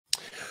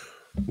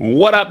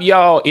What up,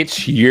 y'all?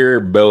 It's your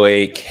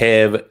boy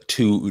Kev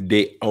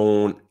today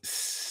on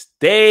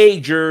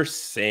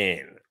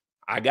Stagerson.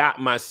 I got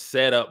my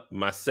setup.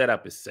 My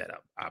setup is set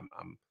up.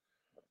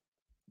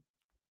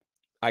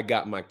 I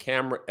got my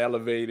camera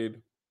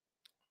elevated.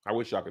 I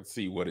wish y'all could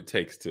see what it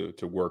takes to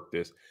work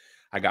this.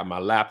 I got my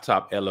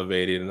laptop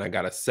elevated and I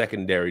got a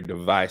secondary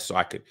device so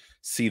I could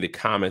see the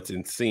comments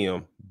and see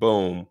them.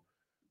 Boom,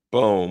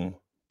 boom,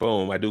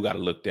 boom. I do got to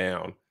look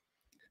down,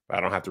 but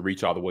I don't have to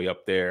reach all the way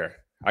up there.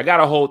 I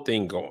got a whole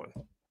thing going,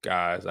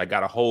 guys. I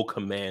got a whole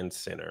command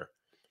center.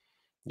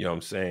 You know what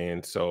I'm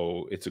saying?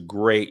 So it's a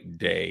great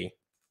day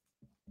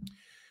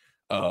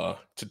to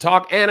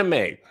talk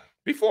anime.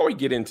 Before we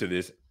get into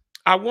this,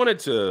 I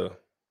just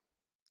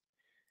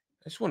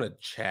want to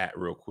chat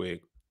real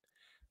quick.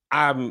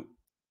 I'm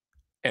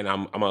and I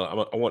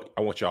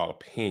want y'all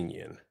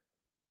opinion.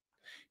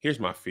 Here's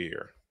my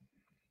fear.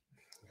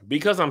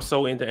 Because I'm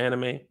so into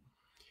anime,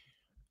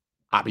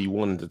 I be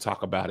wanting to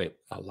talk about it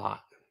a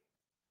lot.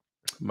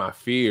 My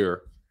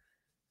fear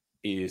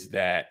is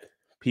that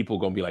people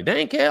gonna be like,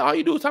 dang, Cat, all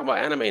you do is talk about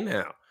anime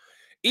now.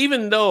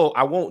 Even though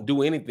I won't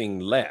do anything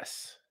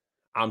less,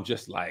 I'm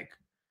just like,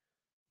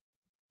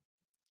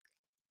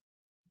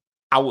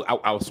 I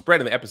was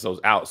spreading the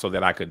episodes out so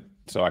that I could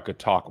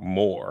talk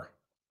more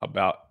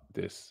about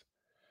this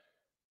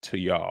to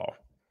y'all,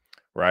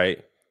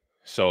 right?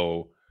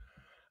 So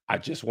I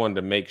just wanted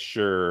to make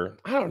sure.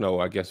 I don't know.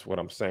 I guess what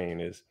I'm saying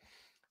is,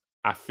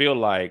 I feel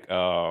like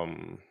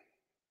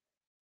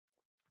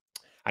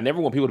I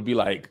never want people to be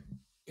like,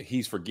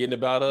 he's forgetting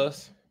about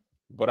us,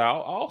 but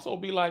I'll also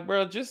be like,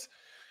 bro, just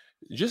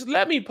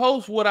let me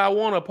post what I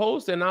want to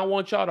post, and I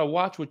want y'all to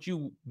watch what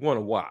you want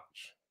to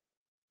watch.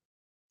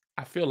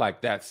 I feel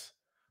like that's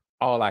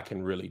all I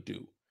can really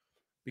do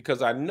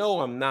because I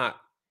know I'm not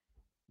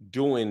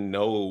doing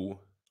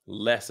no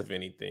less of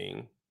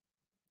anything.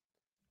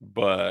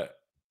 But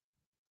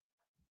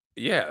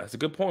yeah, that's a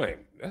good point.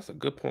 That's a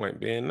good point,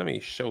 Ben. Let me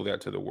show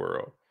that to the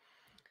world.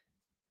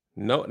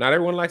 No, not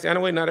everyone likes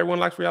anime. Not everyone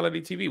likes reality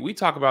TV. We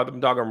talk about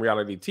them doggone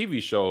reality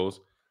TV shows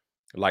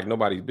like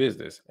nobody's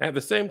business. At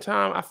the same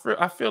time, I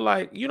feel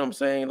like, you know what I'm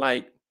saying?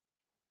 Like,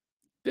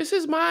 this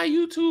is my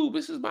YouTube.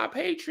 This is my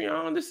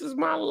Patreon. This is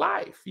my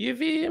life. You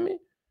feel me?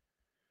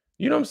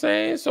 You know what I'm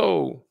saying?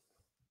 So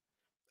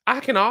I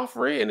can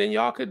offer it, and then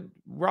y'all could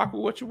rock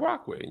with what you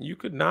rock with, and you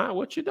could not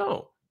what you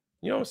don't.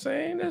 You know what I'm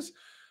saying? There's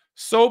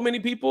so many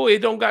people. It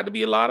don't got to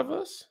be a lot of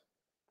us.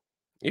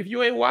 If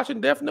you ain't watching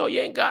Death Note,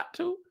 you ain't got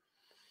to.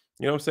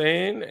 You know what I'm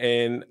saying?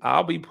 And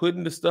I'll be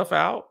putting the stuff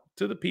out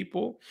to the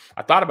people.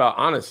 I thought about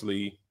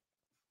honestly,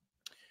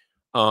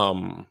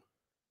 um,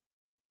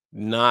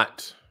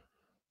 not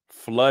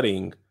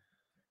flooding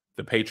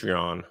the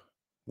Patreon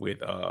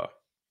with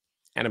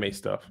anime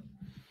stuff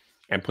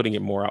and putting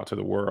it more out to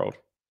the world.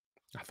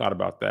 I thought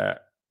about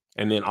that.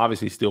 And then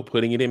obviously still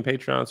putting it in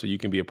Patreon so you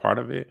can be a part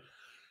of it.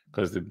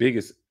 Because the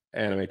biggest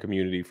anime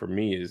community for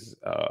me is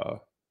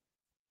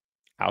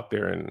out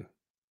there in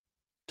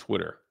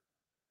Twitter.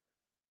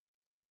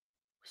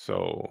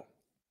 So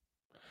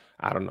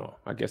I don't know.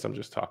 I guess I'm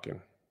just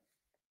talking.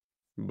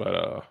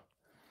 But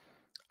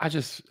I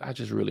just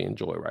really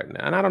enjoy right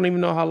now. And I don't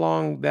even know how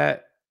long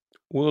that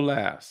will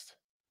last.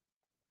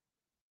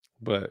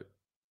 But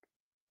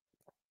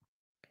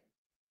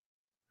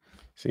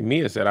see,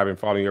 Mia said I've been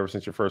following you ever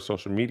since your first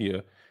social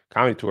media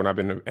comedy tour, and I've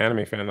been an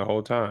anime fan the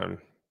whole time.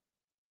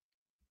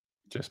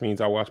 Just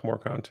means I watch more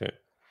content.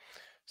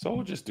 So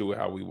we'll just do it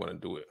how we want to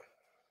do it.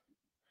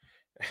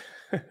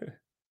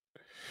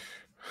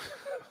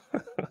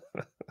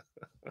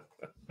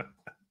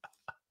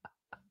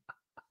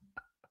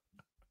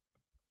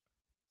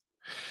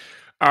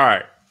 All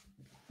right.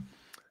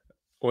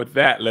 With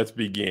that, let's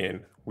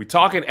begin. We're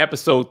talking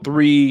episode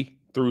 3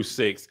 through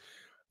 6.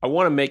 I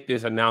want to make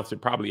this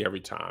announcement probably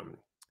every time.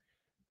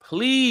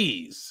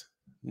 Please,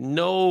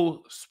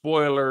 no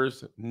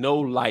spoilers, no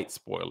light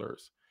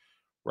spoilers,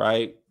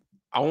 right?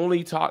 I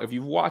only talk, if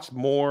you've watched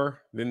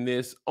more than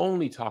this,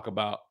 only talk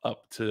about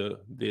up to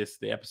this,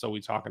 the episode we're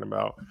talking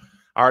about.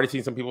 I already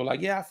seen some people like,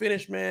 yeah, I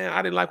finished, man.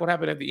 I didn't like what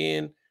happened at the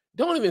end.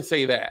 Don't even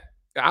say that.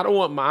 I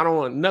don't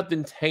want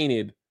nothing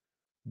tainted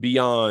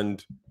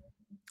beyond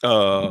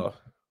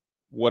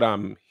what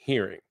I'm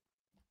hearing.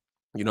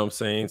 You know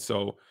what I'm saying?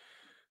 So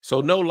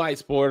no light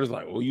spoilers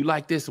like, oh, you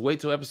like this? Wait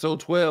till episode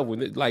 12.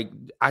 When like,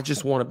 I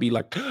just want to be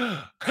like,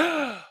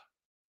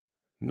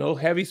 no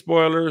heavy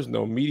spoilers,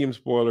 no medium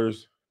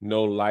spoilers,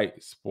 no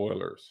light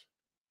spoilers.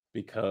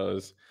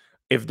 Because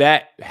if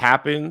that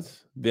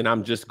happens, then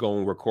I'm just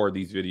going to record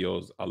these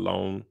videos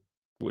alone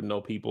with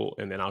no people,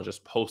 and then I'll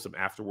just post them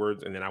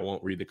afterwards, and then I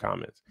won't read the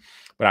comments.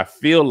 But I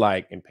feel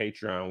like in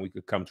Patreon we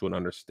could come to an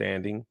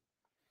understanding,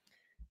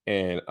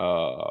 and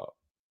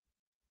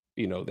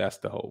that's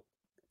the hope.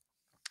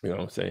 You know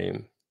what I'm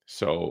saying?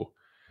 So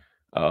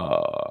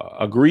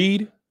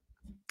agreed.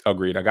 I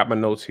got my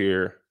notes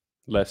here.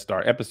 Let's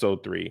start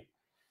episode 3.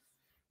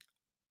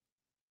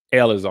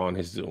 L is on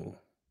his Zoom.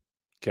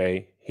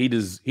 Okay. He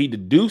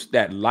deduced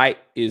that Light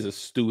is a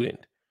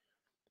student.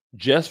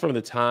 just from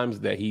the times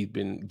that he's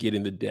been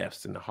getting the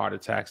deaths and the heart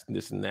attacks and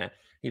this and that.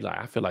 He like,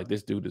 I feel like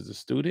this dude is a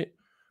student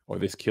or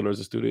this killer is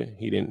a student.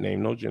 He didn't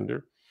name no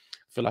gender.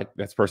 I feel like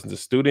that person's a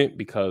student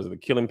because the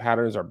killing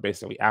patterns are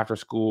basically after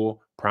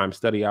school, prime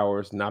study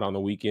hours, not on the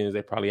weekends.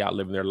 They probably out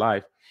living their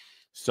life.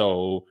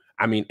 So,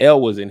 I mean, L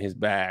was in his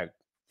bag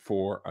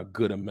for a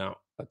good amount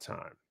of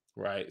time,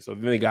 right? So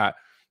then they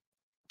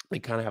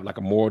kind of have like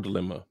a moral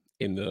dilemma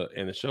in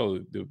the show.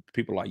 The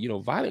people are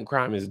like, violent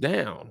crime is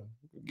down,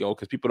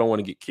 because people don't want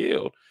to get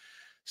killed.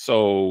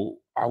 So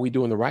are we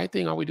doing the right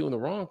thing? Are we doing the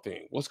wrong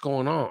thing? What's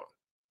going on?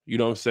 You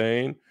know what I'm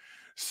saying?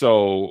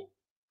 So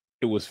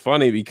it was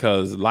funny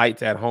because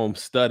Light's at home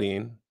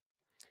studying,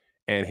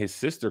 and his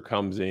sister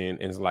comes in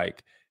and is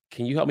like,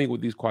 "Can you help me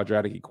with these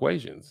quadratic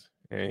equations?"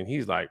 And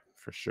he's like,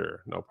 "For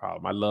sure, no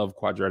problem. I love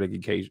quadratic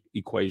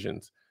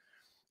equations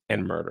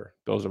and murder.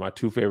 Those are my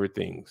two favorite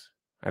things,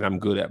 and I'm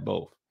good at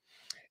both."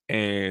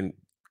 And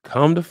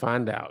come to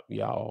find out,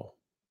 y'all,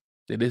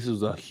 that this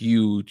was a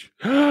huge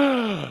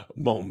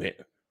moment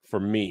for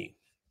me.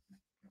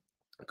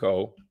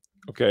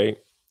 Okay.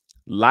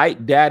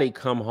 Light Daddy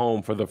come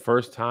home for the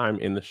first time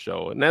in the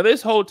show. Now,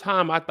 this whole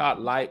time I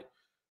thought Light,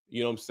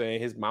 you know what I'm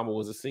saying, his mama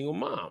was a single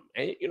mom.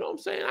 And you know what I'm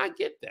saying? I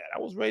get that. I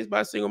was raised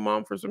by a single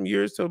mom for some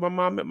years till my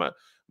mom met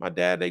my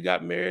dad. They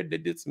got married. They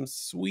did some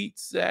sweet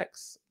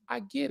sex.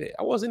 I get it.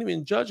 I wasn't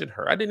even judging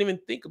her. I didn't even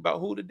think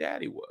about who the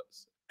daddy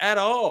was at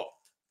all.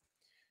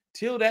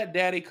 Till that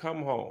daddy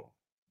come home.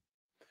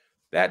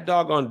 That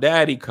doggone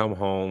daddy come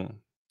home.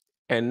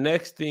 And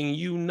next thing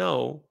you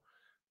know,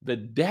 the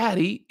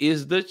daddy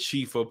is the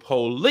chief of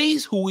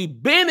police who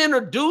we've been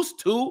introduced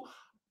to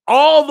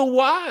all the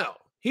while.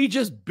 He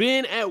just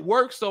been at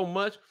work so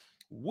much,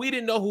 we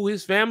didn't know who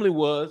his family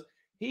was.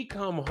 He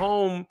come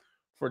home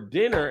for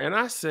dinner, and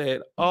I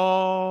said,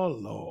 "Oh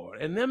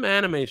Lord!" And them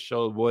anime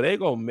shows, boy, they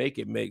gonna make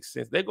it make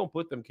sense. They gonna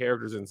put them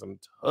characters in some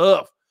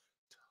tough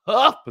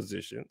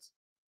positions.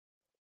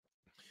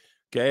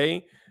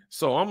 Okay,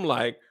 so I'm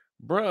like,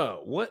 bruh,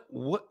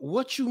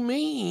 what you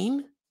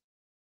mean?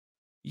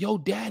 Yo,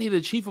 daddy,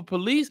 the chief of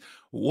police?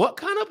 What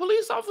kind of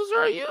police officer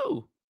are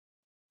you?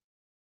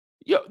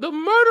 Yo, the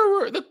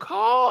murderer, the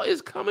call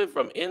is coming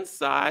from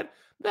inside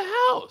the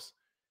house.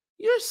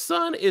 Your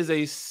son is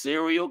a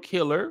serial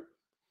killer,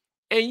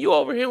 and you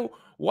over here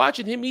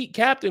watching him eat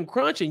Captain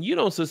Crunch, and you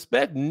don't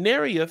suspect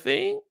nary a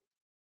thing?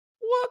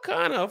 What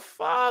kind of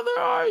father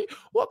are you?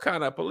 What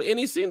kind of police? And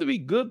he seemed to be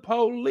good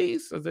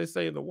police, as they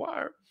say in The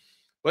Wire.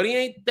 But he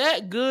ain't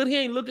that good. He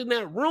ain't looked in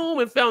that room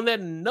and found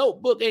that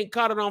notebook, ain't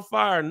caught it on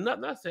fire,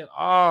 nothing. I said,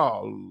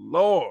 "Oh,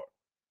 Lord.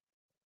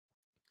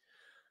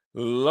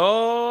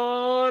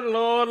 Lord,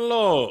 Lord,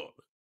 Lord.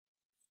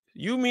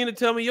 You mean to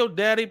tell me your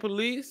daddy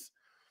police?"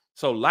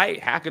 So Light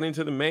hacking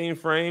into the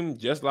mainframe,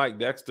 just like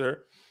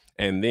Dexter.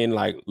 And then,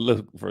 like,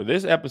 look, for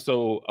this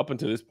episode, up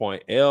until this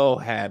point, L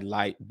had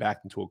Light back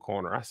into a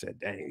corner. I said,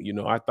 dang,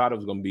 I thought it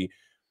was going to be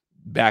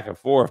back and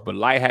forth, but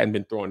Light hadn't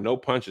been throwing no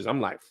punches.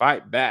 I'm like,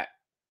 fight back.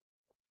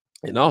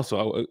 And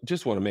also, I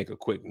just want to make a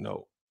quick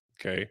note.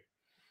 Okay.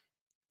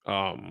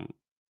 Um,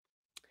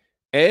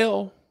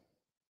 L,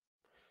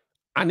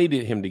 I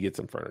needed him to get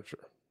some furniture.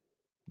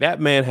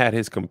 That man had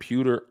his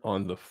computer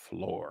on the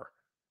floor.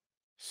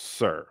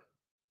 Sir,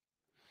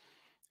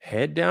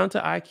 head down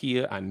to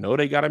IKEA. I know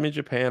they got them in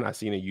Japan. I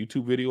seen a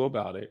YouTube video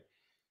about it.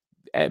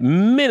 At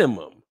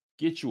minimum,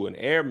 get you an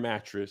air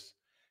mattress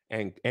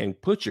and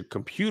put your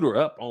computer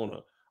up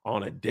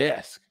on a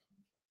desk.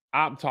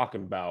 I'm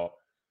talking about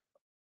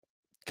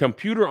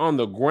computer on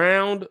the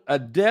ground, a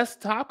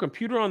desktop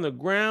computer on the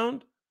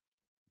ground.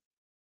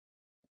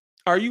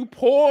 Are you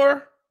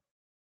poor,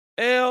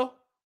 L?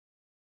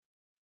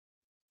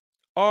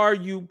 Are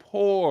you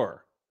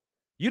poor?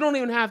 You don't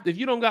even have to, if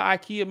you don't got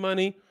IKEA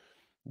money,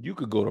 you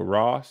could go to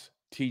Ross,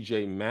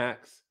 TJ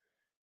Maxx,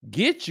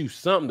 get you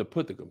something to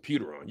put the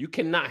computer on. You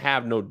cannot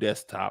have no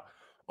desktop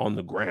on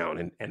the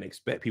ground and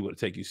expect people to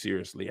take you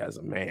seriously as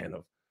a man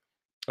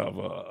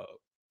of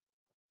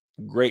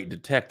great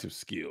detective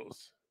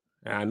skills.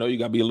 And I know you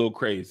gotta be a little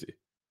crazy,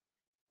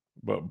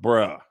 but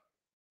bruh,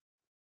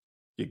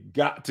 you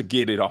got to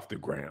get it off the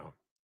ground.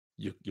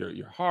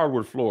 Your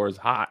hardwood floor is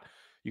hot.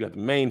 You got the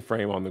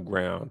mainframe on the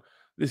ground.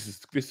 This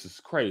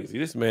is crazy.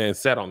 This man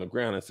sat on the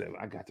ground and said,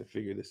 "I got to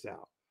figure this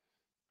out."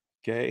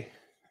 Okay.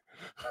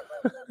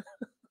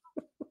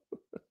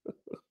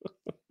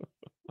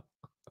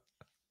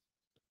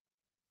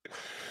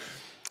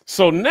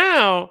 So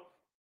now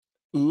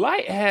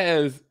Light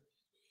has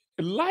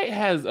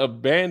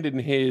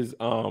abandoned his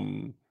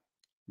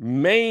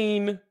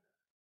main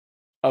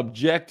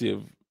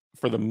objective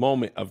for the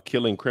moment of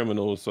killing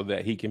criminals so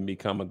that he can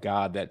become a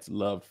god that's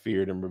loved,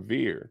 feared, and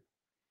revered.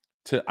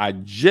 I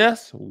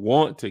just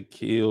want to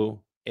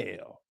kill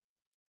L.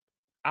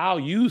 I'll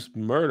use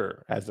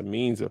murder as a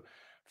means of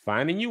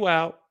finding you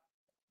out,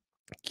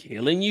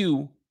 killing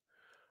you,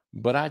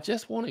 but I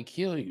just want to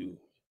kill you.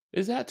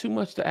 Is that too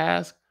much to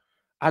ask?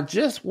 I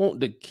just want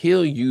to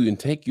kill you and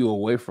take you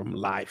away from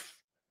life.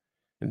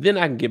 And then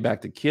I can get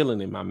back to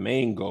killing in my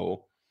main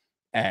goal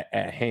at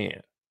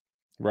hand.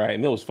 right?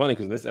 And it was funny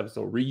because this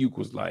episode, Ryuk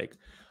was like,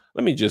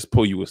 let me just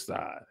pull you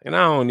aside. And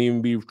I don't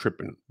even be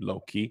tripping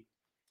low key.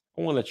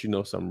 I want to let you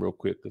know something real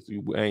quick because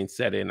I ain't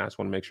said it and I just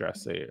want to make sure I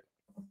say it.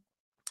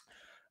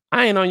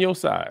 I ain't on your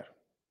side.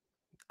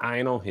 I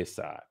ain't on his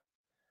side.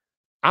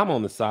 I'm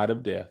on the side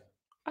of death.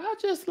 I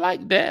just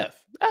like death.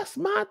 That's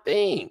my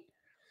thing.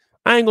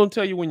 I ain't gonna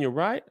tell you when you're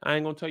right. I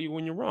ain't gonna tell you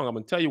when you're wrong. I'm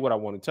gonna tell you what I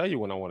want to tell you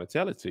when I want to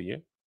tell it to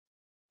you.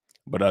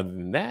 But other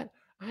than that,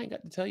 I ain't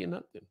got to tell you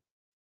nothing.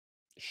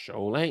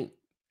 Sure ain't.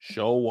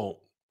 Sure won't.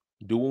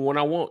 Doing what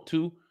I want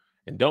to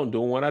and don't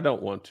doing what I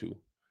don't want to.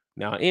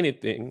 Now,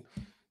 anything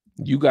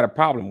you got a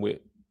problem with,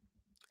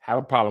 have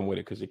a problem with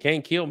it because it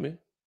can't kill me.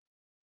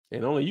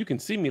 And only you can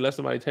see me unless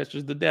somebody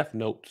touches the death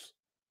notes.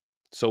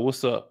 So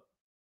what's up?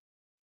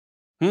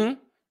 Hmm?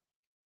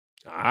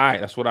 All right,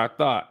 that's what I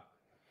thought.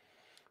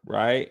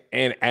 Right?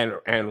 And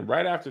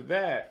right after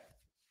that,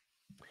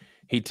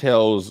 he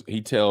tells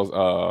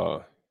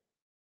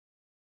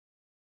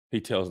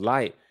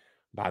Light,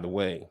 by the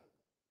way,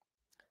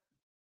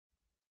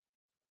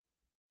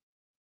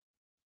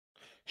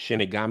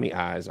 Shinigami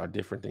eyes are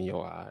different than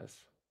your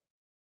eyes.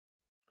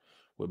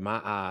 With my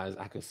eyes,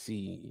 I could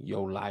see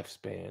your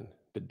lifespan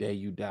the day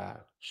you die.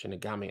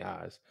 Shinigami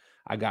eyes.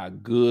 I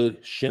got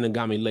good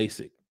Shinigami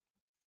LASIK.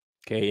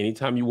 Okay,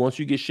 anytime once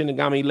you get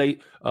Shinigami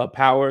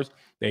powers,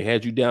 they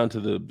head you down to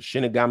the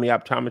Shinigami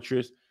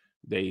optometrist.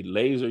 They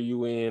laser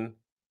you in,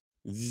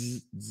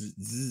 zzz, zzz,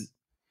 zzz,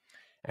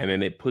 and then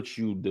they put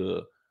you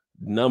the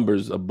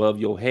numbers above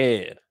your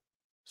head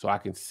so I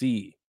can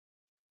see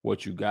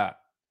what you got.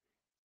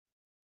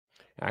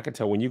 And I can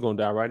tell when you're gonna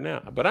die right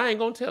now, but I ain't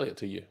gonna tell it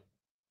to you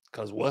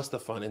because what's the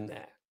fun in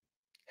that?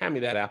 Hand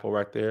me that apple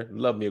right there.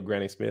 Love me a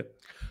Granny Smith.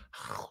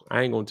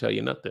 I ain't gonna tell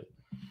you nothing,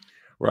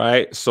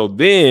 right? So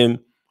then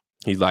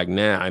he's like,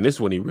 nah, and this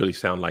is when he really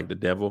sounded like the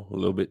devil a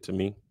little bit to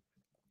me.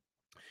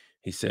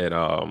 He said,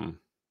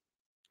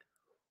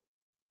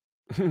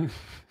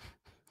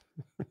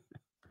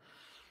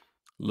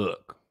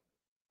 look,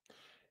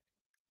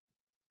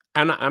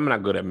 I'm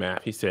not good at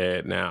math. He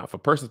said, now, if a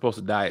person's supposed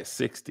to die at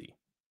 60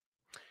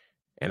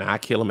 and I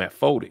kill him at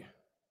 40,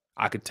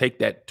 I could take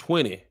that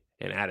 20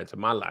 and add it to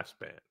my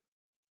lifespan.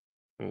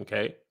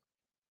 Okay.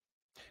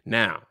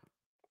 Now,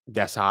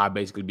 that's how I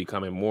basically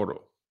become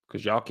immortal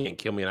because y'all can't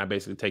kill me. And I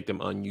basically take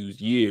them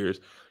unused years,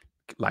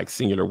 like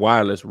Singular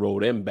Wireless, roll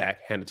them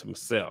back, hand it to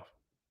myself.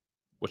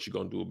 What you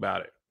gonna do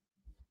about it?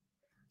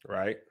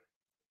 Right?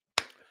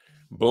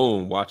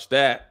 Boom, watch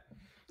that.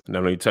 And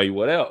let me tell you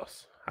what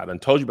else. I done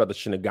told you about the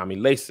Shinigami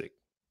LASIK,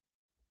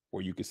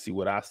 where you can see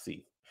what I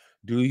see.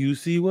 Do you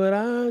see what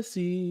I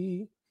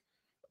see?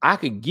 I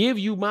could give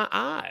you my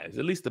eyes,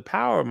 at least the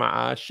power of my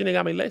eyes,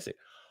 Shinigami LASIK.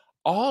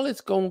 All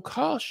it's gonna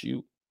cost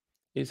you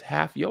is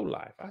half your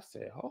life. I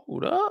said,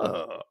 hold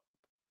up.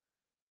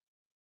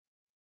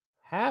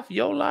 Half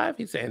your life?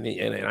 He said,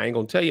 and I ain't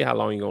gonna tell you how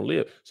long you're gonna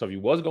live. So if you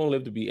was gonna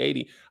live to be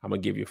 80, I'm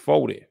gonna give you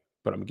 40,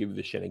 but I'm gonna give you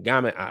the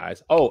Shinigami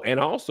eyes. Oh, and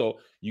also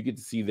you get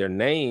to see their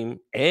name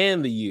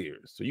and the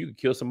years. So you can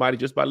kill somebody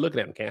just by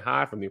looking at them, can't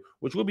hide from you,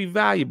 which will be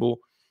valuable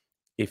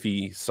if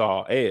he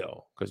saw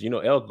L, because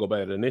L could go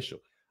by the initial.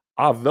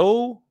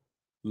 Although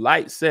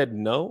Light said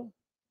no,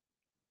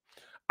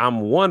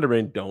 I'm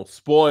wondering, don't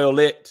spoil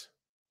it,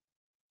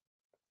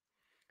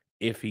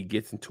 if he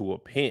gets into a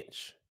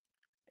pinch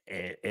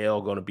and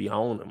L gonna be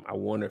on him. I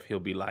wonder if he'll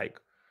be like,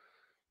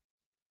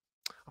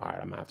 all right,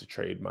 I'm gonna have to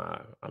trade my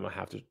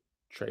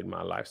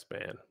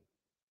lifespan,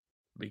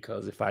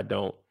 because if I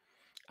don't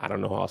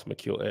know how else I'm gonna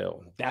kill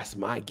L. That's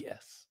my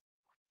guess.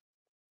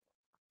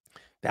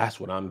 That's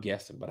what I'm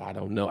guessing, but I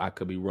don't know. I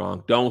could be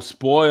wrong. Don't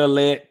spoil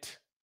it.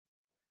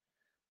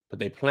 But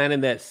they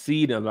planted that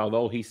seed, and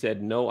although he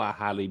said no, I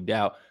highly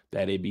doubt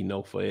that it be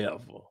no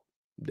forever.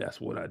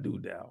 That's what I do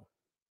doubt.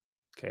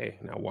 Okay,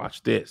 now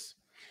watch this.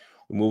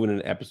 We're moving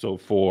into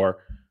episode 4.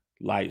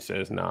 Light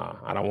says, nah,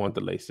 I don't want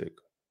the LASIK.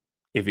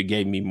 If it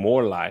gave me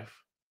more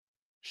life,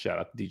 shout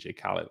out to DJ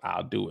Khaled,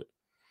 I'll do it.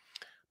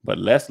 But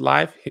less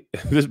life,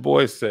 this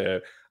boy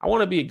said, I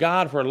want to be a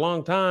god for a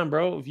long time,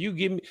 bro.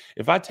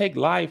 If I take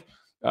life,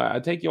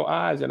 I take your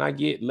eyes and I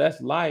get less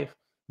life,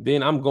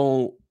 then I'm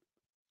going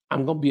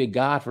to be a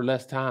god for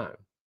less time.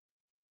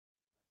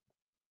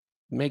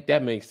 Make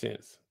that make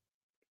sense.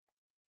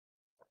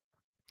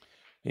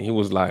 And he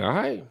was like, all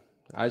right,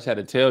 I just had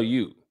to tell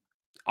you.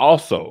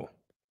 Also,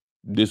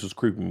 this was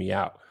creeping me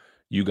out.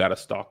 You got a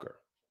stalker.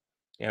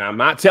 And I'm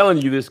not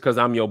telling you this because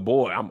I'm your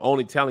boy. I'm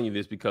only telling you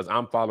this because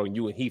I'm following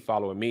you and he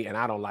following me, and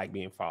I don't like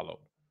being followed.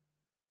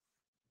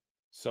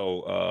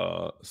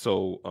 So,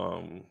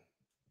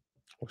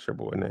 what's your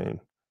boy name?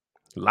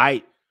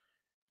 Light,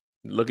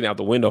 looking out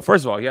the window.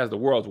 First of all, he has the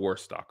world's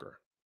worst stalker.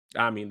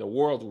 I mean, the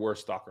world's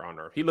worst stalker on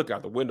earth. He look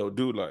out the window,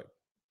 dude, like,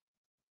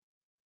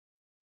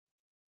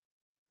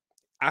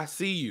 I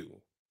see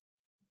you.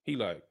 He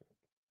like,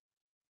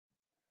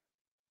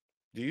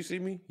 do you see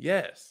me?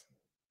 Yes.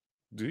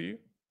 Do you?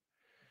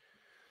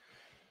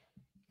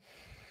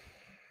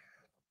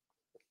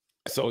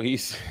 So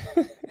he's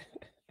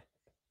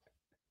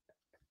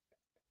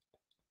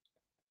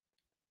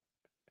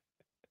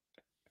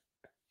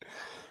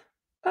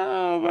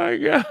Oh my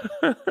God.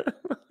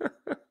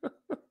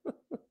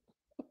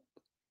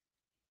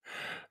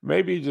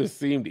 Maybe it just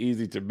seemed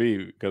easy to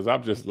me because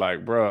I'm just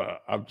like, bruh,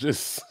 I'm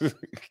just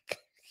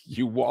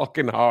you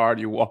walking hard,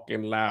 you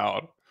walking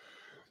loud.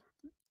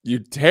 You're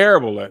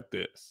terrible at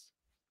this.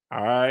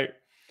 All right.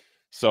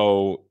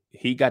 So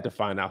he got to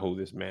find out who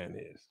this man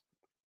is.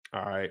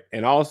 All right.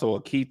 And also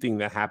a key thing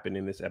that happened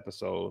in this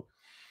episode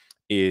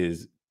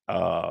is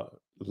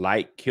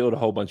Light killed a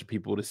whole bunch of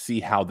people to see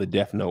how the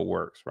Death Note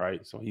works,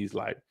 right? So he's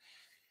like,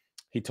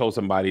 he told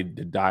somebody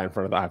to die in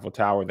front of the Eiffel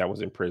Tower that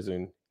was in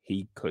prison.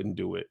 He couldn't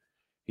do it.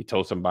 He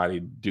told somebody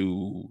to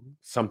do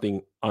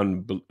something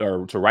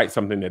or to write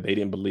something that they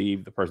didn't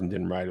believe. The person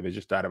didn't write it. They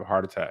just died of a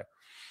heart attack.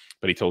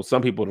 But he told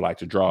some people to like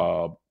to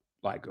draw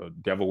like a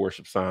devil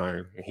worship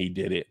sign, and he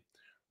did it.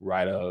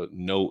 Write a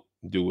note,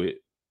 do it.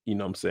 You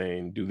know what I'm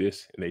saying? Do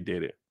this, and they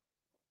did it.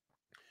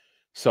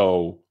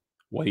 So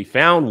what he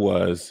found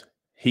was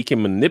he can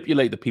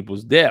manipulate the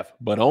people's death,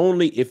 but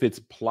only if it's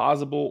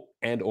plausible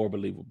and or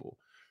believable.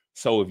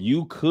 So if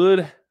you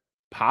could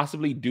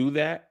possibly do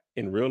that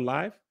in real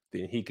life,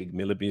 then he could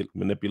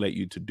manipulate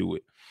you to do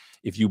it.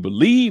 If you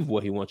believe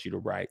what he wants you to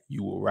write,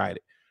 you will write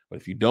it. But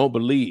if you don't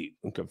believe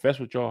and confess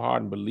with your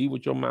heart and believe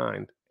with your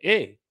mind,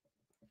 then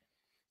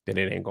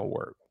it ain't gonna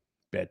work.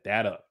 Bet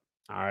that up.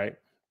 All right.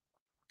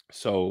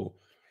 So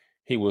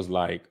he was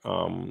like,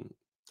 all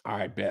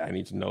right, bet I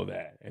need to know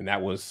that. And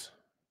that was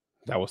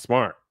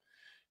smart.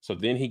 So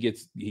then he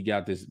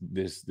got this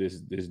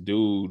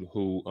dude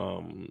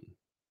who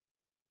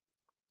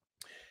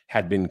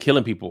had been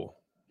killing people.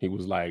 He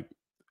was like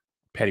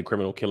petty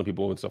criminal, killing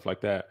people and stuff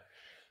like that.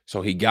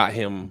 So he got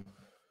him,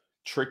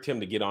 tricked him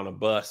to get on a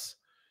bus.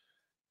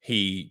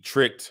 He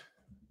tricked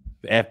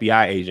the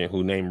FBI agent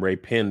who named Ray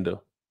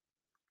Penda.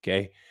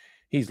 Okay.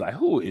 He's like,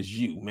 who is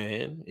you,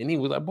 man? And he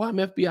was like, boy, I'm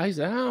FBI. He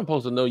said, I'm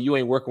supposed to know you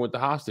ain't working with the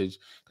hostage.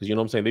 Because you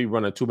know what I'm saying? They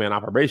run a 2-man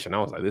operation. I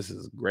was like, this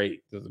is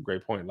great. This is a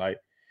great point. Like,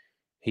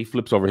 he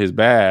flips over his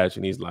badge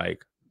and he's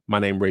like, my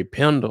name Ray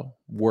Pendle,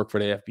 work for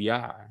the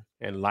FBI.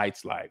 And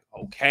Light's like,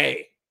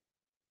 okay.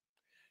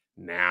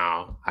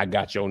 Now I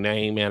got your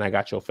name and I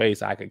got your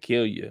face. I could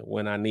kill you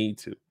when I need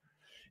to.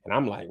 And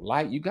I'm like,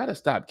 Light, you got to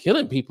stop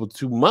killing people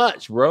too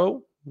much,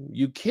 bro.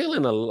 You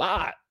killing a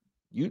lot.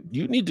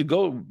 You need to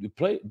go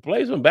play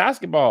some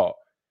basketball.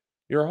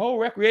 Your whole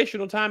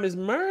recreational time is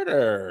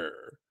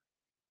murder.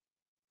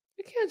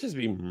 It can't just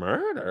be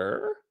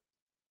murder.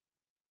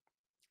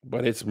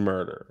 But it's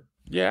murder.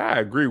 Yeah, I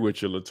agree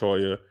with you,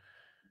 LaToya.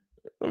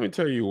 Let me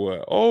tell you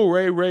what. Oh,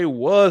 Ray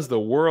was the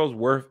world's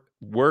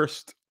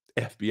worst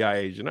FBI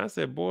agent. I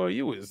said, boy,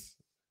 you're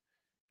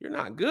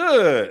not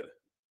good.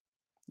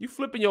 You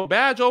flipping your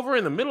badge over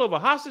in the middle of a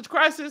hostage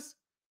crisis?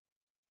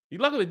 You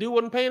lucky the dude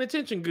wasn't paying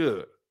attention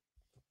good.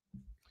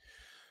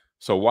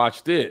 So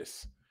watch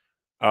this.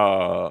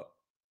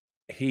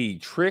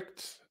 He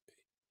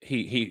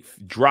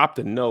dropped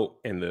a note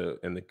and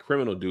the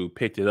criminal dude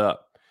picked it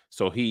up.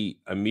 So he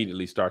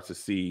immediately starts to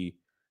see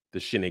the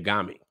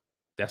Shinigami.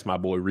 That's my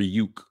boy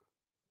Ryuk.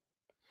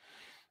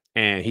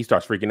 And he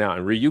starts freaking out.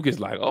 And Ryuk is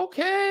like,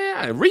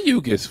 okay,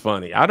 Ryuk is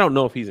funny. I don't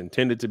know if he's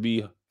intended to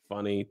be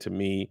funny to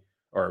me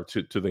or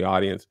to the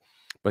audience,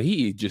 but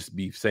he just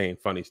be saying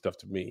funny stuff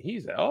to me.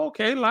 He's like,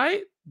 okay,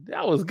 Light,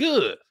 that was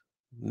good.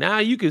 Now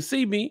you can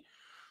see me.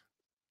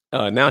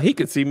 Now he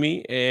can see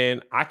me,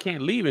 and I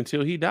can't leave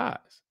until he dies.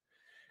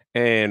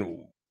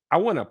 And I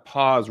want to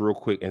pause real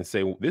quick and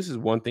say this is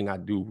one thing I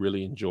do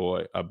really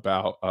enjoy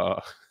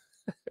about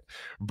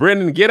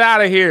Brendan. Get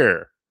out of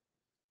here.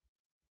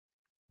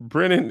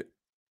 Brennan,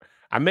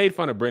 I made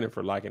fun of Brennan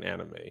for liking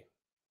anime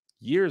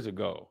years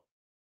ago.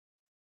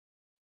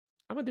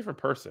 I'm a different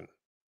person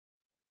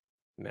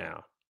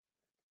now.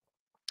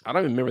 I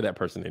don't even remember that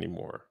person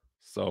anymore.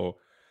 So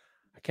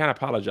I can't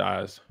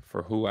apologize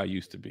for who I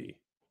used to be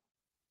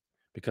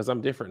because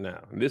I'm different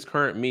now. And this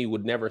current me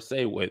would never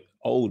say what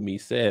old me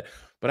said,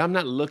 but I'm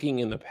not looking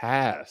in the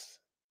past.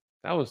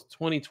 That was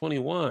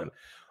 2021.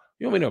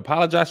 You want me to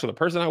apologize for the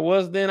person I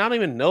was then? I don't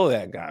even know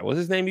that guy. Was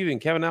his name even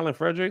Kevin Allen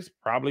Fredericks?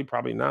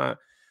 Probably not.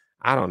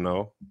 I don't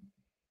know.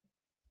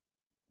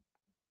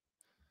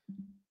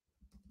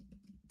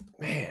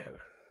 Man,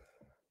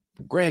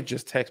 Greg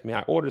just texted me.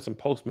 I ordered some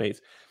Postmates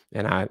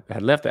and I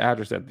had left the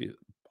address at the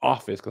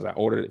office because I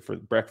ordered it for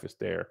breakfast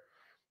there.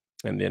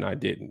 And then I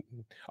didn't.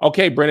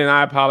 Okay, Brennan,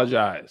 I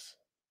apologize.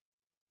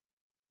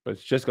 But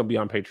it's just going to be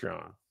on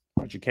Patreon.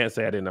 But you can't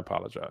say I didn't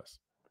apologize.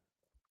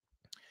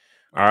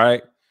 All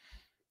right.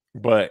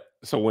 But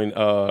so when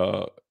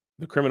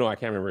the criminal, I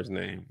can't remember his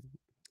name,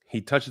 he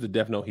touches the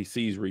Death Note, he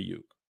sees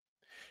Ryuk.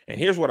 And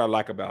here's what I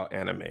like about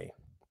anime.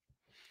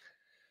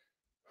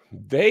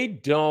 They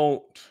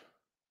don't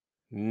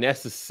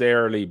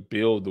necessarily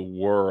build the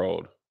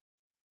world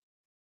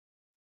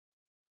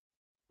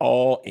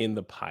all in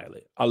the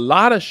pilot. A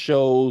lot of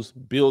shows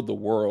build the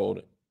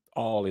world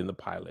all in the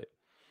pilot.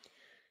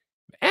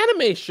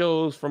 Anime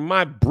shows, from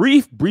my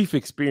brief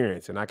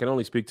experience, and I can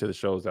only speak to the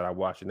shows that I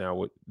watch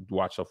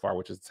so far,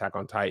 which is Attack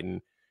on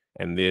Titan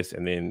and this,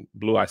 and then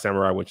Blue Eye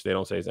Samurai, which they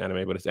don't say is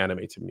anime, but it's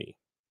anime to me.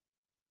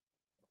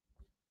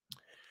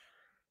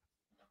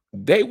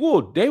 They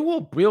will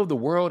build the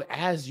world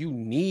as you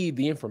need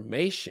the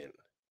information.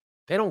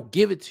 They don't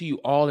give it to you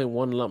all in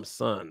one lump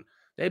sum.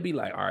 They'd be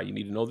like, all right, you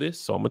need to know this,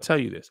 so I'm gonna tell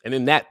you this. And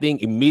then that thing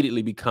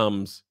immediately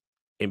becomes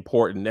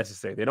important,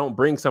 necessary. They don't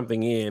bring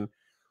something in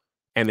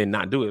and then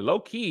not do it. Low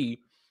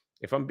key,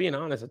 if I'm being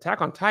honest,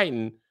 Attack on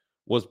Titan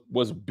was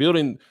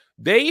building.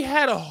 They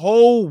had a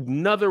whole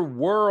nother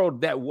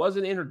world that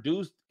wasn't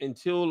introduced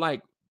until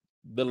like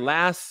the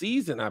last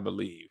season, I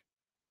believe.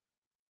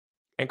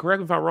 And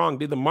correct me if I'm wrong,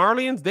 did the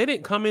Marlians, they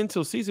didn't come in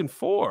till season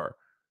 4,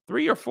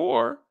 3 or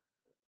 4.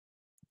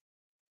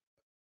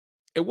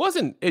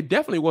 It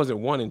definitely wasn't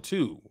 1 and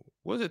 2.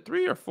 Was it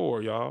 3 or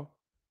 4, y'all?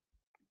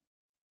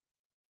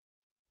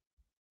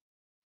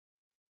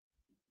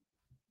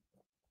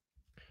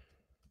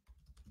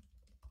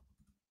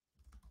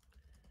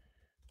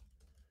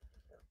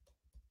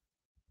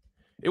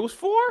 It was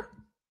 4?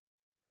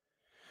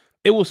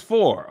 It was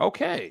 4.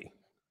 Okay.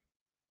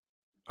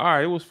 All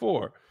right, it was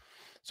 4.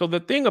 So the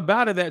thing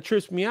about it that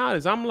trips me out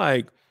is I'm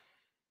like,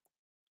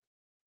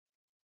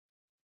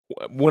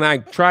 when I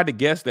tried to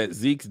guess that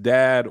Zeke's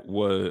dad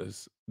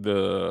was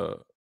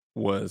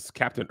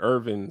Captain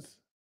Irvin's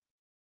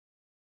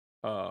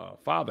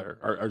father,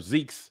 or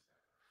Zeke's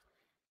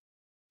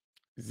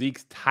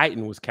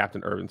Titan was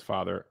Captain Irvin's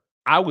father.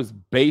 I was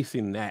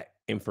basing that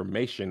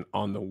information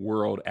on the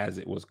world as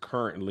it was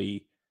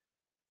currently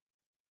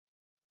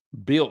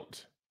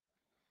built.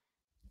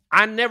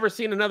 I never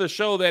seen another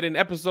show that in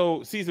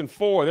episode season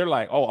 4, they're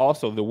like, oh,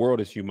 also the world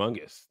is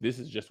humongous. This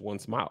is just one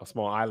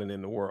small island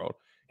in the world.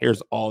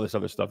 Here's all this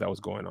other stuff that was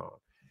going on.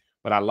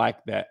 But I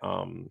like that.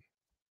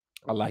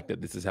 I like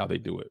that this is how they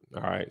do it.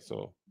 All right.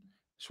 So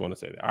just want to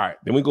say that. All right.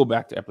 Then we go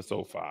back to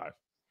episode 5.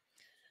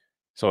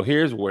 So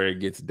here's where it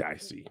gets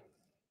dicey.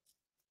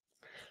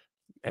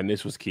 And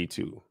this was key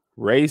too.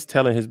 Ray's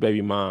telling his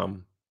baby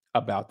mom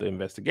about the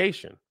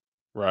investigation,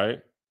 right?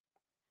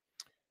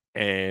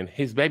 And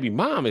his baby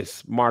mom is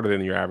smarter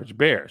than your average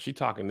bear. She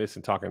talking this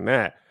and talking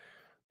that.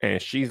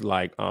 And she's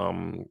like,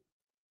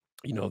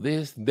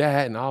 this,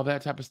 that, and all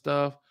that type of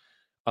stuff.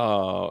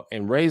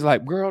 And Ray's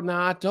like, girl,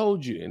 nah, I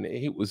told you. And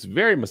he was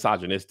very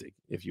misogynistic,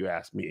 if you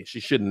ask me.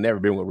 She should have never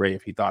been with Ray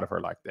if he thought of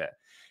her like that.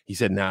 He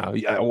said, now,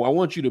 I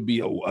want you to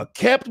be a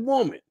kept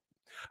woman.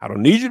 I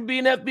don't need you to be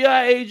an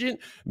FBI agent,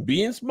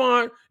 being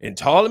smart and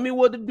telling me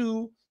what to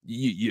do.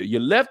 You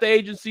left the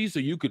agency so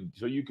you could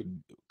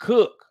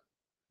cook.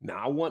 Now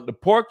I want the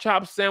pork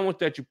chop sandwich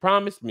that you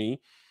promised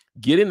me.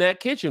 Get in that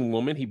kitchen,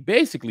 woman. He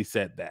basically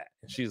said that.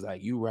 And she's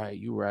like, you right,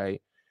 you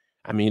right.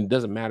 I mean, it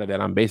doesn't matter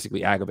that I'm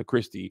basically Agatha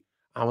Christie.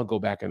 I'm gonna go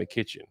back in the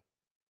kitchen.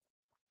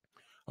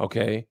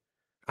 Okay.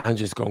 I'm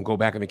just gonna go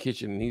back in the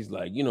kitchen. And he's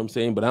like, you know what I'm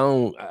saying? But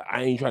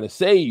I ain't trying to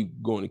say you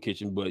go in the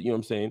kitchen, but you know what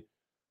I'm saying?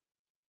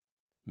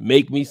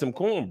 Make me some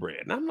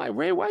cornbread. And I'm like,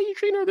 Ray, why are you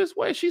treating her this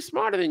way? She's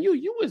smarter than you.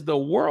 You is the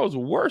world's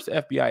worst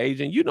FBI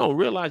agent. You don't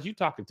realize you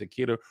talking to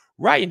Kidder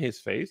right in his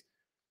face.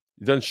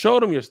 Done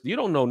showed him you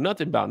don't know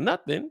nothing about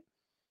nothing.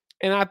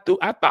 And I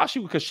thought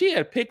because she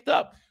had picked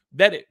up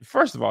that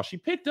first of all, she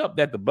picked up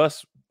that the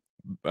bus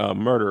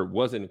murder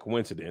wasn't a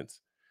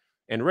coincidence.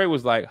 And Ray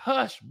was like,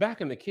 hush,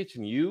 back in the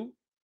kitchen, you.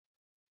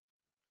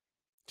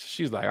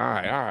 She's like, all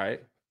right.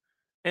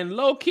 And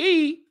low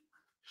key,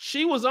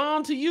 she was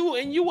on to you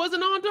and you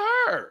wasn't on to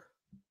her.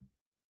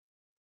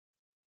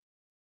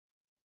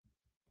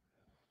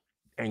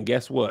 And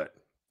guess what?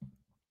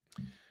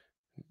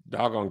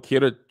 Doggone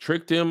Kidder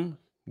tricked him,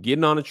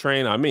 getting on the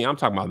train. I mean, I'm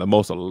talking about the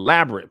most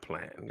elaborate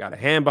plan. Got a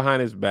hand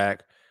behind his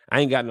back. I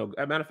ain't got no.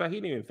 As a matter of fact,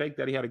 he didn't even fake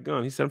that he had a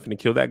gun. He said, I'm finna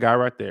kill that guy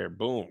right there.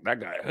 Boom. That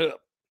guy up.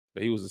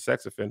 But he was a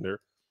sex offender.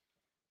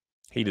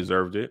 He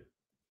deserved it.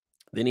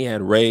 Then he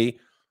had Ray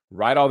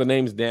write all the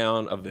names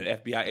down of the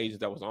FBI agents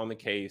that was on the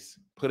case,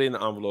 put it in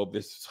the envelope.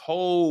 This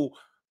whole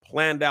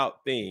planned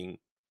out thing.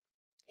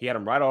 He had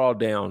them write it all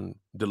down,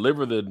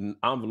 deliver the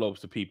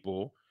envelopes to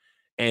people.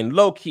 And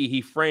low key, he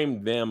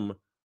framed them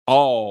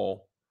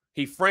all.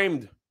 He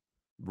framed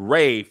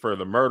Ray for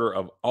the murder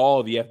of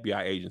all the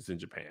FBI agents in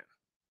Japan.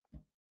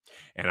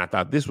 And I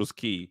thought this was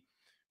key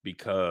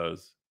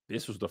because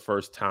this was the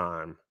first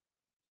time,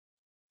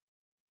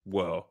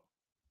 well,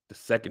 the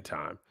second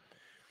time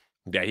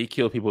that he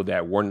killed people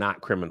that were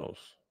not criminals.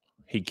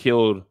 He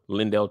killed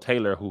Lindell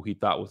Taylor, who he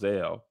thought was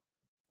L.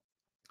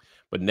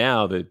 But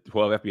now the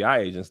 12 FBI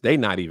agents, they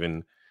not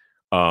even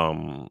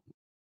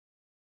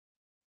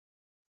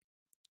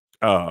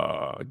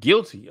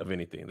guilty of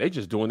anything. They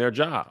just doing their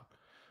job.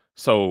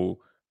 So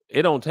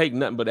it don't take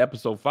nothing but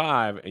episode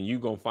 5, and you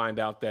gonna find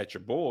out that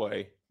your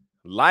boy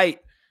Light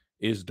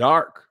is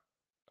dark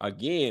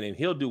again, and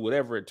he'll do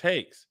whatever it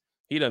takes.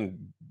 He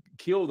done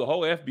killed the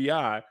whole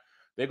FBI.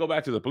 They go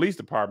back to the police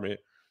department,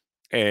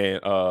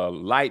 and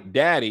Light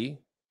Daddy,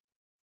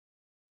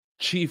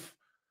 Chief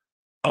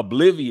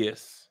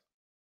Oblivious,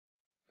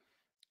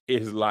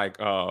 is like,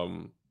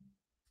 oh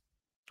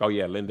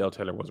yeah, Lindell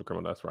Taylor was a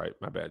criminal. That's right.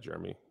 My bad,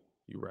 Jeremy.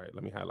 You're right.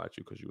 Let me highlight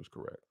you because you was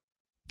correct.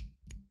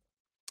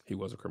 He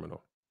was a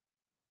criminal.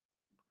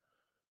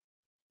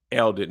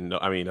 L didn't know.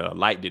 I mean,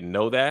 Light didn't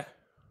know that,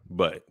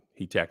 but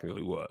he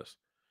technically was.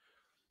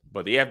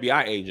 But the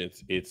FBI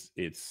agents, it's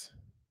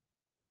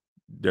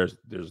there's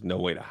no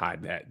way to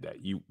hide that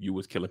you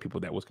was killing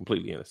people that was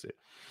completely innocent.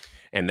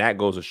 And that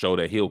goes to show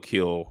that he'll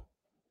kill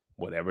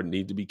whatever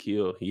needs to be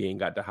killed. He ain't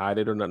got to hide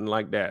it or nothing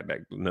like that.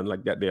 Nothing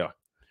like that there.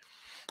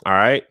 All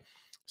right.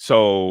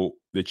 So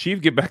the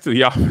chief get back to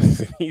the office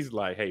and he's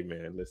like, hey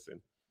man,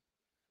 listen,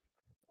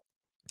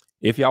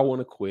 if y'all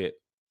want to quit,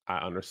 I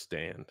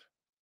understand.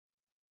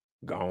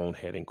 Go on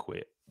ahead and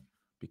quit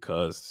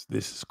because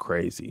this is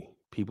crazy.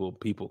 People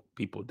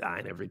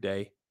dying every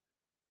day.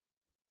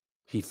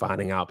 He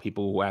finding out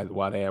people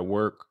while they at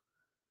work,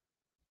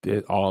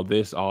 did all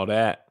this, all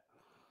that.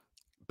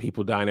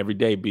 People dying every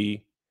day,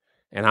 B.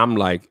 And I'm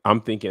like,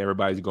 I'm thinking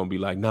everybody's gonna be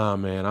like, nah,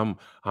 man,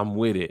 I'm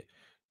with it.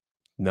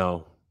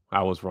 No,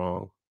 I was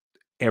wrong.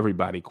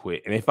 Everybody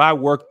quit. And if I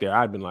worked there,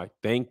 I'd been like,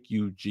 thank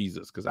you,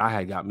 Jesus, because I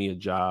had got me a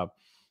job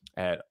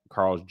at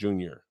Carl's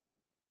Jr.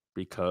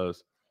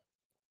 Because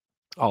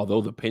although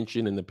the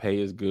pension and the pay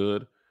is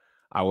good,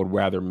 I would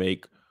rather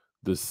make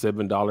the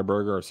 $7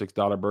 burger or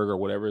 $6 burger,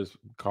 whatever is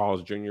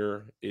Carl's Jr.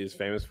 is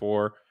famous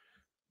for,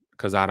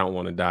 because I don't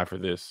want to die for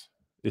this.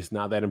 It's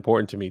not that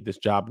important to me. This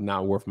job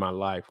not worth my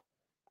life.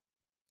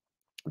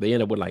 They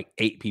end up with like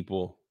 8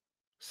 people,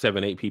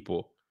 7, 8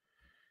 people.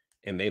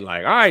 And they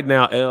like, all right,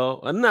 now,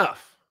 L,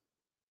 enough.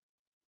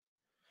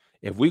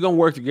 If we gonna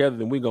work together,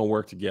 then we gonna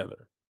work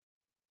together.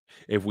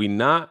 If we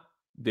not,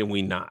 then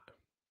we not.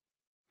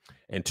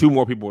 And 2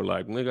 more people were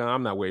like, nigga,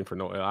 I'm not waiting for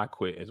no L. I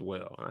quit as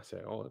well. And I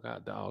said, oh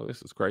God, dog,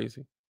 this is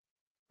crazy.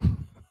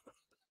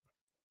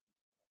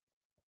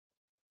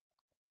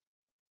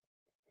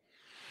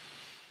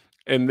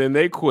 And then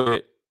they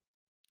quit.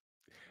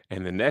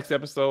 And the next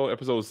episode,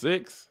 episode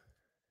 6,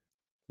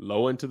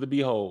 lo and to the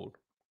behold,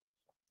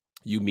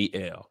 you meet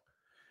L.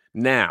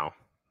 Now,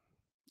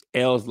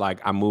 L's like,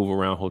 I move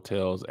around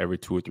hotels every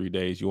 2 or 3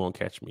 days. You won't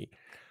catch me.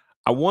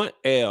 I want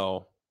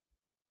L,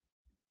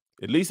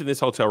 at least in this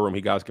hotel room,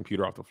 he got his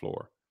computer off the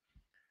floor.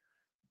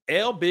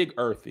 L big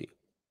earthy.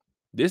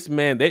 This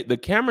man, the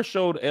camera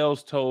showed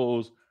L's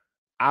toes,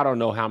 I don't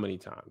know how many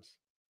times.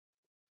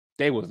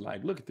 They was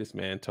like, look at this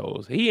man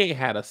toes. He ain't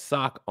had a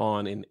sock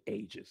on in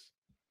ages.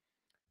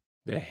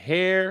 The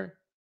hair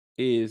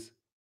is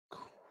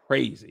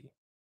crazy.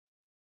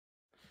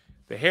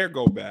 The hair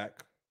go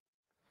back.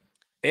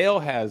 L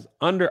has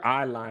under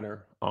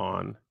eyeliner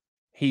on.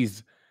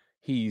 He's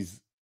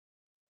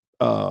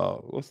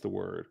what's the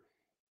word?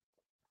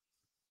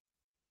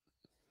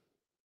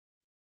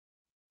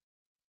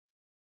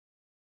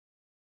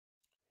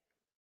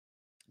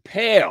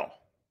 Pale.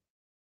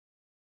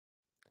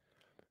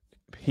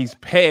 He's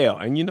pale.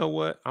 And you know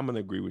what? I'm gonna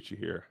agree with you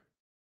here.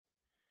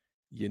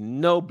 You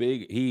know,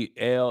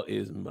 L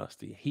is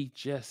musty. He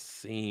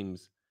just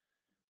seems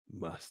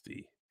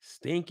musty.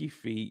 Stinky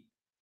feet.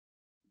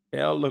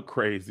 L look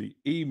crazy.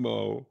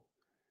 Emo.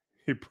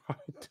 He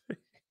probably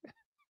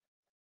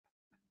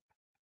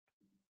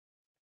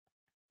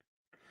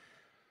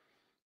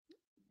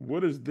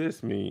What does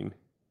this mean?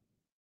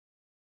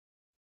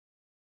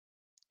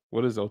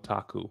 What is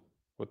otaku?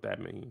 What that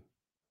mean?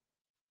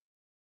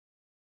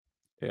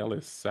 L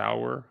is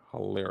sour,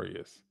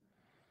 hilarious.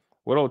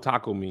 What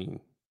otaku mean?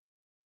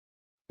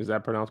 Is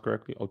that pronounced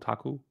correctly?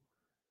 Otaku?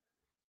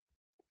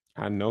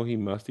 I know he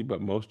musty,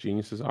 but most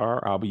geniuses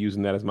are. I'll be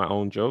using that as my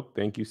own joke.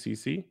 Thank you,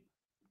 CC.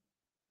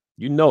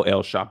 You know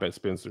L shop at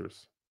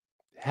Spencer's.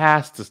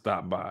 Has to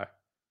stop by.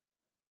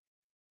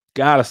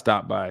 Gotta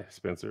stop by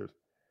Spencer's.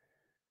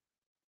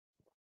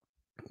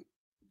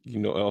 You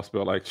know L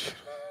spell like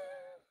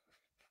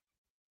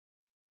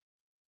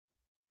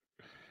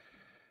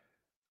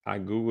I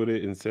Googled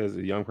it and says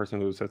a young person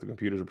who obsessed with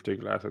computers or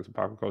particular aspects of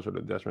popular culture to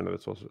the detriment of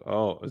the social.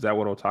 Oh, is that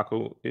what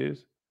otaku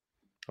is?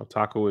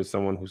 Otaku is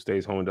someone who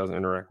stays home and doesn't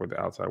interact with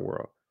the outside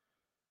world.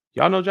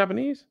 Y'all know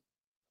Japanese?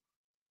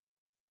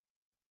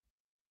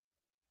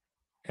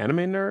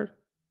 Anime nerd?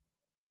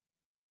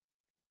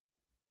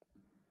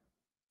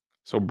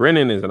 So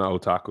Brennan is an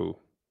otaku.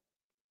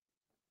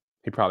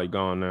 He probably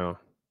gone now.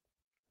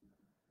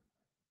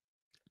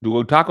 Do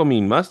otaku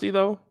mean musty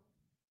though?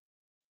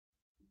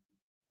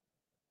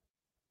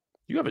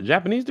 You have a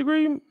Japanese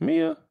degree,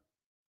 Mia?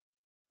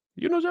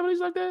 You know Japanese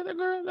like that? That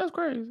girl? That's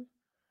crazy.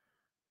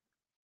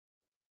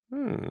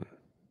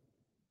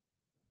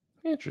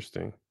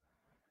 Interesting.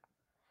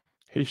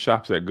 He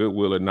shops at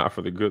Goodwill and not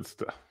for the good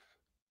stuff.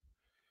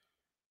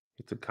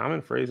 It's a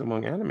common phrase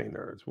among anime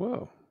nerds.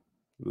 Well,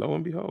 lo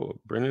and behold,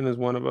 Brennan is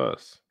one of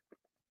us.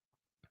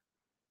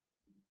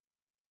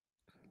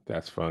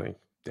 That's funny.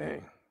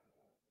 Dang.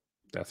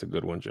 That's a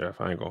good one,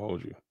 Jeff. I ain't gonna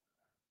hold you.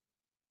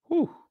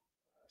 Whew.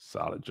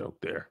 Solid joke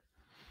there.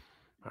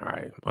 All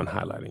right, I'm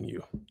highlighting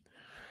you.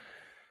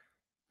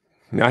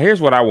 Now, here's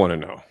what I want to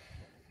know.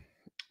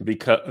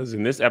 Because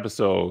in this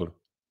episode,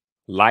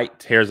 Light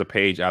tears a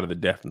page out of the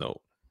Death Note.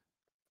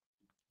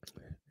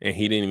 And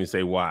he didn't even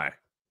say why.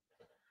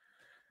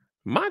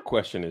 My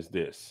question is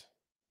this.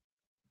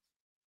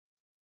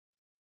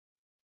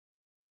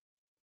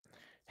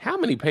 How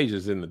many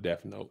pages in the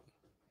Death Note?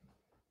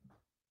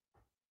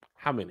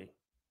 How many?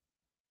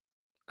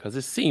 Because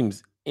it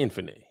seems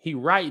infinite. He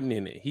writing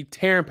in it. He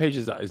tearing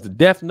pages out. Is the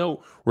Death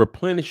Note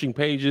replenishing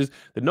pages?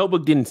 The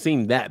notebook didn't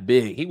seem that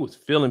big. He was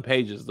filling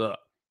pages up.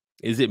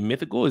 Is it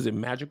mythical? Is it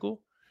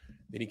magical?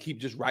 Did he keep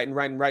just writing,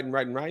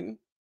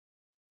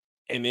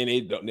 and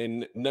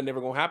then nothing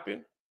ever gonna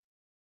happen?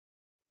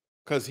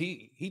 Because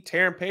he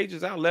tearing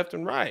pages out left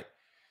and right.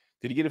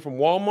 Did he get it from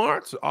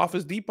Walmart,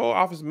 Office Depot,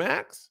 Office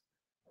Max?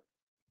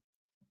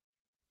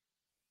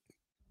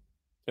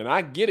 And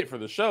I get it for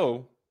the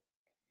show,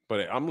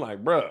 but I'm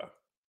like, bruh.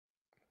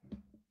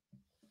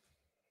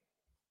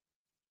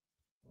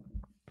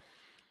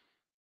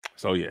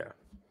 So yeah.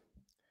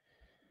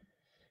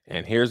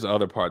 And here's the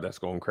other part that's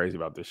going crazy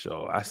about this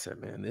show. I said,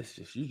 man,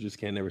 you just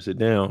can't never sit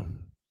down.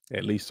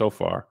 At least so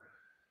far.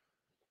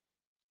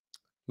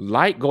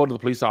 Light go to the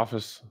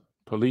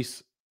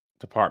police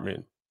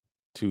department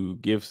to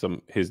give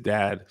his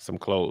dad some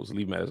clothes,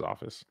 leave him at his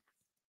office.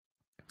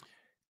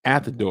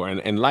 At the door,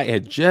 and Light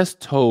had just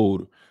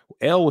told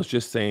L was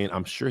just saying,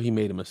 I'm sure he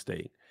made a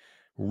mistake.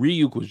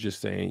 Ryuk was just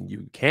saying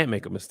you can't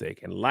make a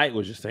mistake, and Light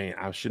was just saying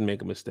I shouldn't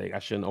make a mistake. I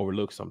shouldn't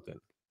overlook something,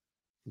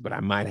 but I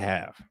might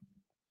have.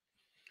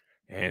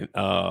 And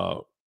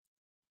L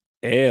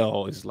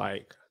is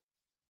like,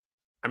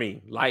 I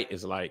mean, Light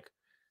is like,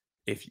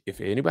 if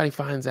anybody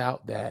finds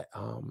out that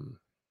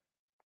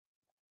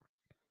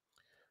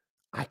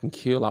I can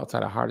kill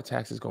outside of heart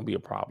attacks, it's gonna be a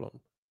problem.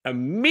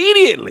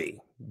 Immediately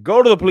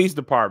go to the police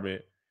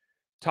department,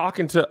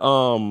 talking to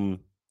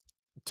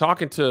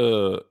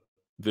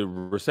the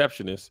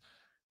receptionist.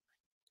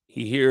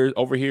 He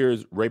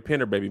overhears Ray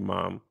Penner baby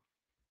mom.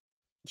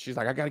 She's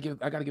like, I gotta give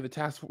the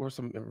task force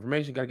some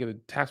information. Gotta give the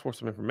task force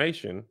some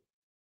information.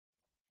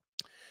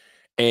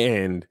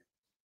 And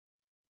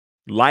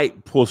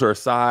Light pulls her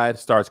aside,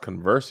 starts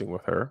conversing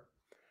with her,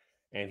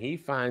 and he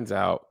finds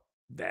out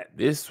that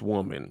this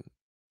woman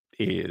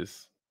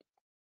is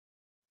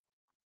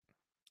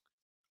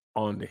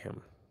onto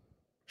him.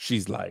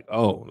 She's like,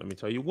 oh, let me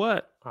tell you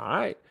what. All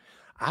right.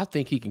 I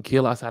think he can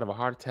kill outside of a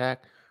heart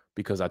attack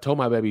because I told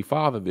my baby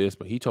father this,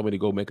 but he told me to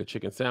go make a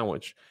chicken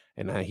sandwich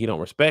and he don't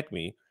respect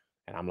me.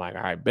 And I'm like,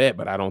 all right, bet,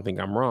 but I don't think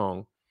I'm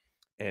wrong.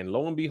 And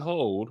lo and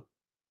behold,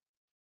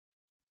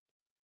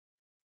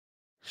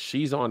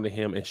 she's on to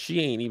him and she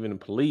ain't even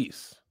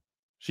police.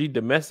 She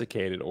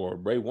domesticated, or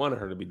Ray wanted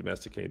her to be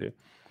domesticated.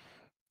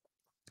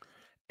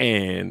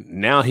 And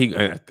now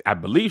I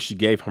believe she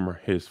gave him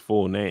his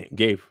full name,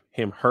 gave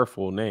him her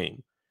full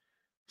name.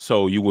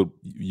 So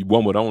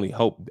one would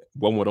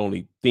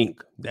only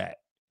think that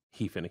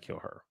he finna kill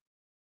her.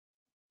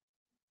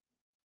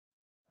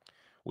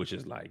 Which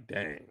is like,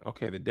 dang.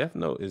 Okay, the Death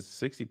Note is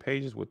 60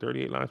 pages with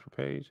 38 lines per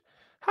page.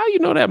 How you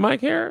know that,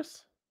 Mike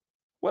Harris?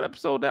 What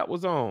episode that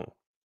was on?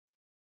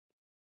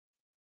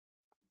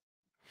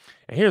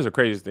 And here's the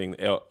craziest thing,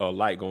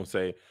 Light gonna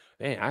say,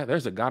 "Man,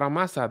 there's a God on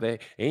my side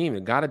that ain't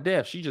even God of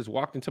death. She just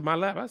walked into my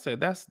lap." I said,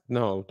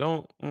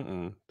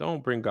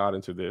 don't bring God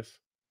into this.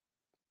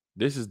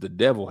 This is the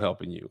devil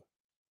helping you.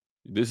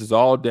 This is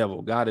all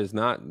devil. God is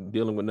not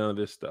dealing with none of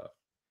this stuff.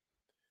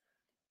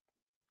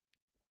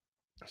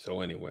 So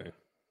anyway.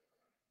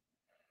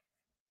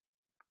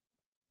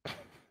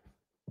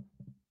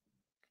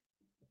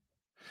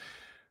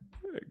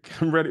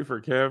 I'm ready for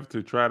Kev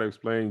to try to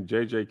explain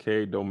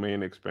JJK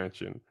domain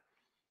expansion.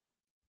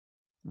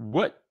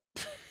 What?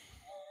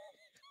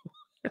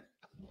 I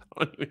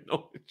don't even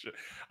know.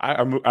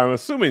 I'm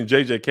assuming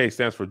JJK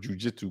stands for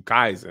Jujutsu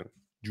Kaisen.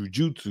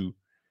 Jujutsu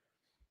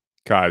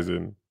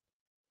Kaisen.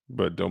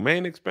 But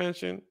domain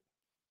expansion?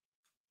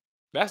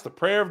 That's the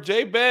prayer of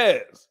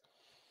Jabez.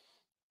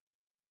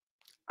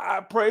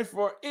 I pray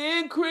for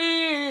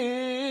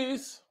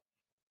increase.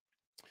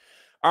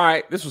 All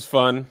right, this was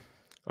fun.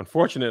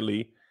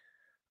 Unfortunately,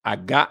 I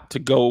got to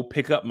go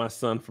pick up my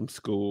son from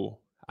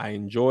school. I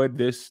enjoyed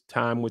this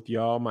time with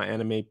y'all, my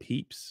anime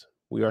peeps.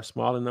 We are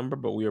small in number,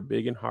 but we are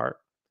big in heart.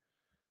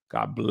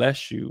 God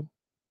bless you.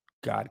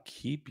 God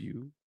keep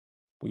you.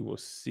 We will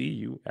see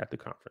you at the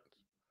conference.